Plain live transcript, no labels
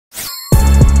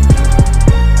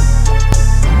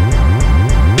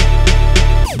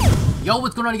Yo,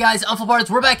 what's going on, you guys? I'm FlipArtz.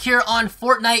 We're back here on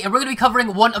Fortnite, and we're going to be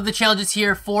covering one of the challenges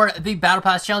here for the Battle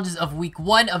Pass challenges of Week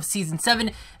 1 of Season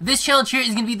 7. This challenge here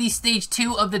is going to be the Stage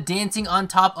 2 of the dancing on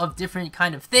top of different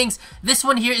kind of things. This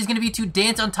one here is going to be to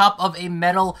dance on top of a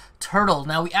metal turtle.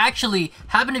 Now, we actually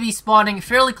happen to be spawning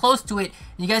fairly close to it.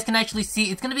 You guys can actually see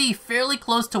it's going to be fairly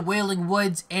close to Wailing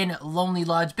Woods and Lonely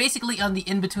Lodge, basically on the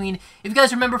in-between. If you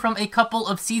guys remember from a couple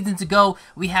of seasons ago,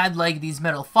 we had like these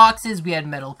metal foxes, we had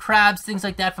metal crabs, things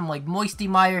like that from like Moisty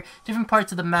Mire, different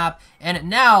parts of the map, and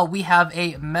now we have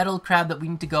a metal crab that we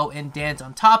need to go and dance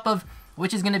on top of,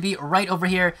 which is going to be right over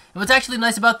here. And what's actually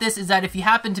nice about this is that if you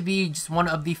happen to be just one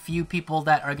of the few people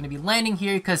that are going to be landing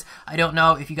here, because I don't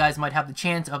know if you guys might have the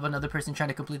chance of another person trying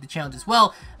to complete the challenge as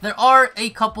well, there are a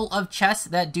couple of chests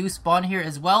that do spawn here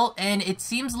as well, and it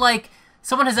seems like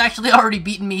someone has actually already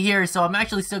beaten me here, so I'm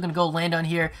actually still going to go land on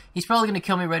here. He's probably going to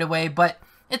kill me right away, but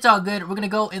it's all good. We're going to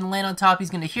go and land on top. He's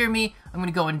going to hear me. I'm going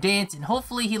to go and dance, and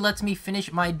hopefully he lets me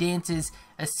finish my dances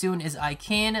as soon as I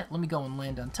can. Let me go and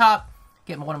land on top.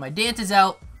 Get one of my dances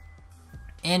out,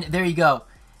 and there you go.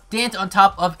 Dance on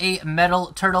top of a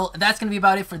metal turtle. That's going to be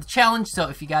about it for the challenge, so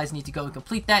if you guys need to go and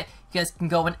complete that, you guys can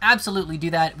go and absolutely do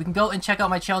that. We can go and check out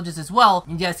my challenges as well,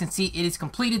 and you guys can see it is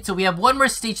completed, so we have one more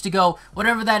stage to go.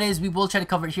 Whatever that is, we will try to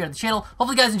cover it here on the channel.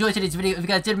 Hopefully you guys enjoyed today's video. If you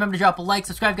guys did, remember to drop a like,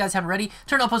 subscribe if you guys haven't already,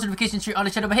 turn on post notifications here on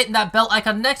the channel by hitting that bell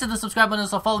icon next to the subscribe button.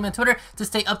 Also follow me on Twitter to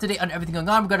stay up to date on everything going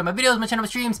on regarding my videos, my channel, my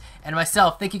streams, and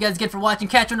myself. Thank you guys again for watching.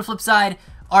 Catch you on the flip side.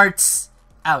 Arts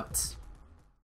out.